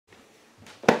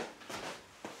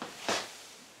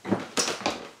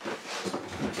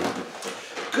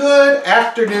Good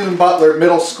afternoon, Butler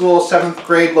Middle School 7th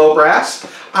grade low brass.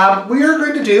 We are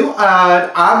going to do an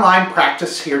online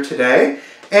practice here today,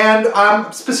 and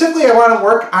specifically I want to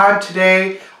work on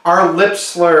today our lip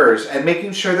slurs and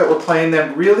making sure that we're playing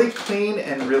them really clean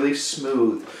and really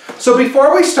smooth. So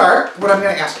before we start, what I'm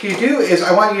going to ask you to do is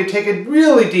I want you to take a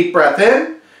really deep breath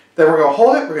in, then we're going to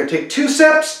hold it, we're going to take 2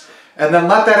 sips, and then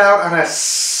let that out on a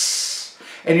S.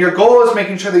 And your goal is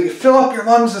making sure that you fill up your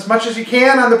lungs as much as you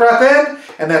can on the breath in,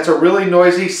 and that's a really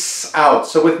noisy S out.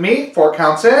 So with me, 4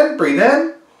 counts in, breathe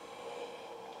in.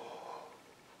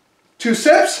 2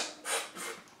 sips.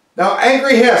 Now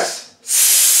angry hiss.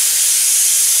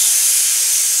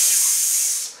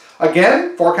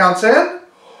 Again, 4 counts in.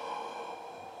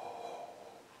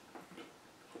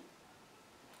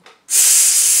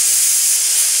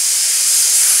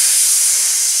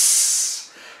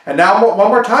 And now one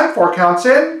more time, 4 counts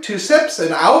in, 2 sips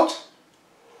and out.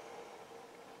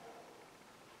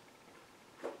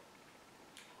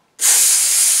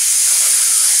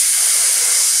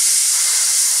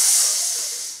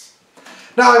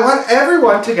 Now I want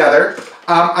everyone together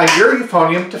on your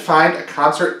euphonium to find a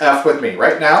concert F with me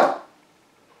right now.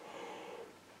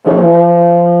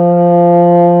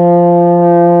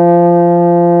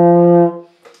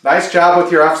 Nice job with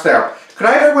your Fs there. Could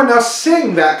I have everyone now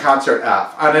sing that concert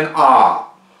F on an ah?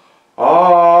 Ah.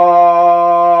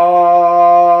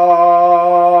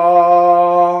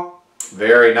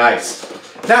 Very nice.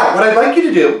 Now, what I'd like you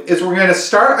to do is we're going to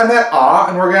start on that ah,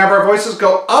 and we're going to have our voices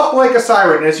go up like a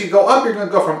siren. And as you go up, you're going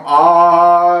to go from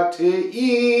ah to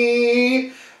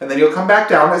e, and then you'll come back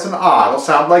down as an ah. It'll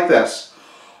sound like this.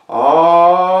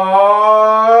 Ah,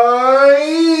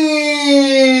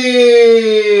 e,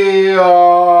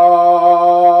 ah.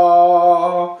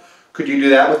 Could you do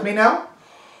that with me now?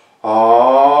 Ah,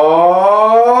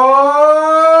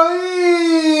 e,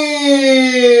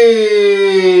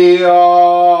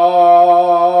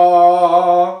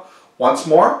 ah. Once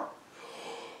more.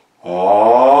 Ah,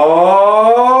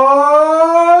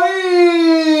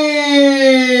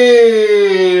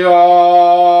 e, ah.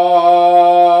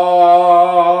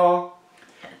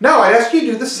 Now I'd ask you to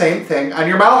do the same thing on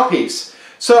your mouthpiece.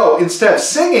 So instead of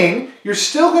singing, you're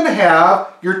still going to have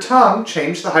your tongue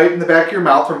change the height in the back of your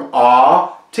mouth from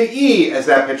ah to e as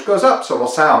that pitch goes up. So it'll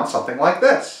sound something like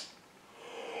this.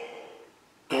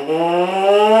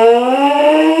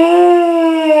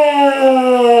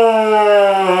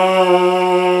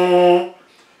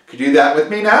 Could you do that with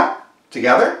me now?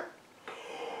 Together?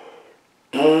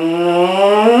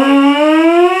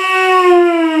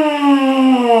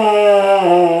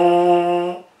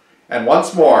 And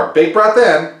once more, big breath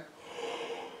in.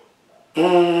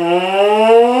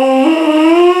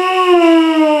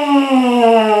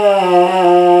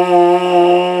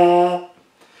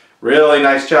 Really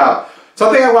nice job.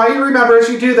 Something I want you to remember as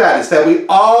you do that is that we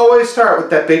always start with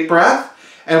that big breath,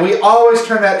 and we always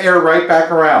turn that air right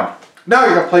back around. Now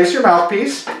you're going to place your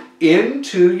mouthpiece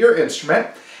into your instrument,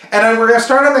 and then we're going to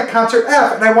start on that concert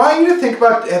F, and I want you to think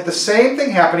about the same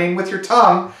thing happening with your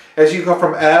tongue as you go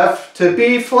from F to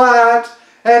B flat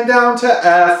and down to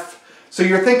F. So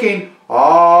you're thinking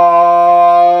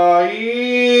ah,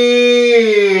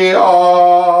 e,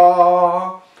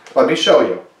 ah. Let me show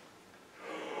you.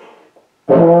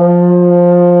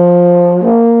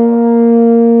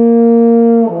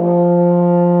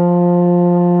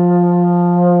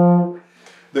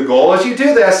 The goal as you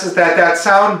do this is that that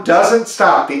sound doesn't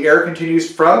stop. The air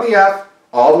continues from the F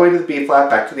all the way to the B flat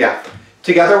back to the F.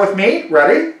 Together with me,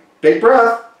 ready? Big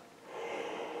breath.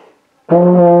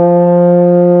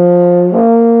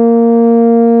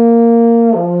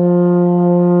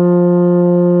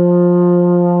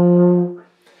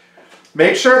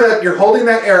 Make sure that you're holding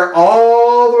that air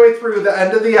all the way through the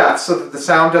end of the F so that the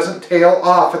sound doesn't tail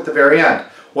off at the very end.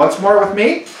 Once more with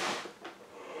me.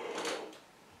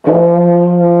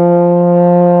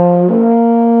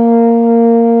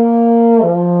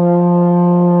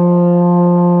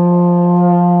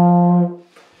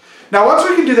 Now once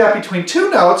we can do that between 2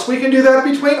 notes, we can do that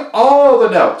between all the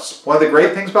notes. One of the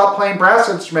great things about playing brass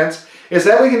instruments is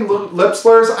that we can lip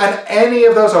slurs on any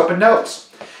of those open notes.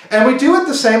 And we do it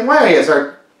the same way. As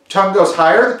our tongue goes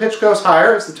higher, the pitch goes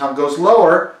higher. As the tongue goes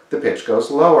lower, the pitch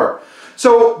goes lower.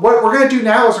 So what we're going to do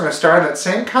now is we're going to start on that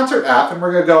same concert F, and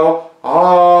we're going to go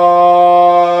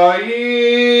ah,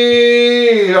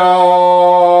 e,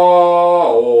 ah,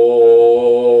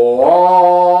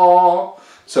 oh, ah.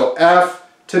 So F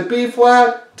to B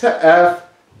flat to F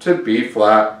to B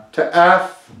flat to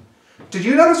F. Did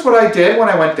you notice what I did when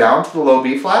I went down to the low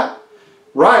B flat?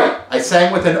 Right, I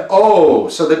sang with an O,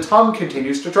 so the tongue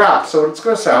continues to drop. So it's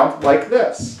going to sound like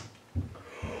this.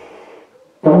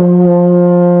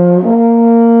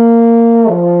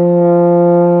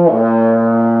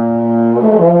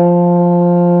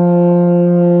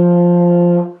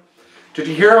 Did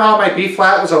you hear how my B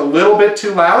flat was a little bit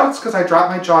too loud? It's because I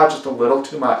dropped my jaw just a little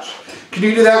too much. Can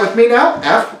you do that with me now?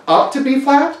 F up to B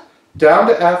flat, down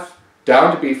to F,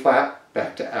 down to B flat,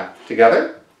 back to F.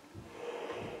 Together?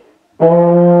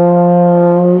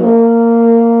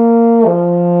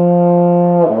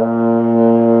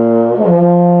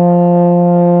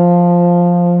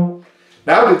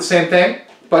 Now do the same thing,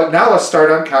 but now let's start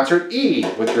on concert E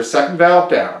with your second valve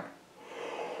down.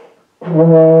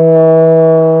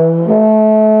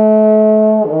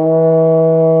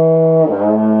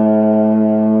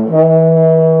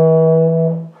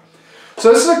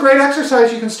 So this is a great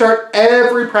exercise you can start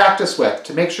every practice with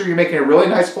to make sure you're making a really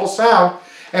nice full sound.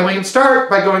 And we can start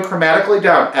by going chromatically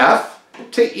down F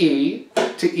to E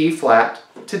flat,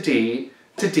 to D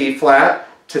flat,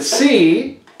 to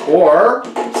C, or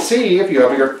C if you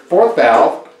have your fourth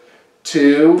valve,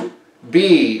 to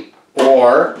B,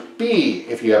 or B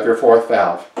if you have your fourth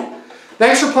valve.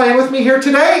 Thanks for playing with me here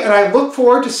today, and I look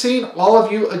forward to seeing all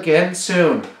of you again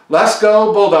soon. Let's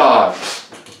go Bulldogs!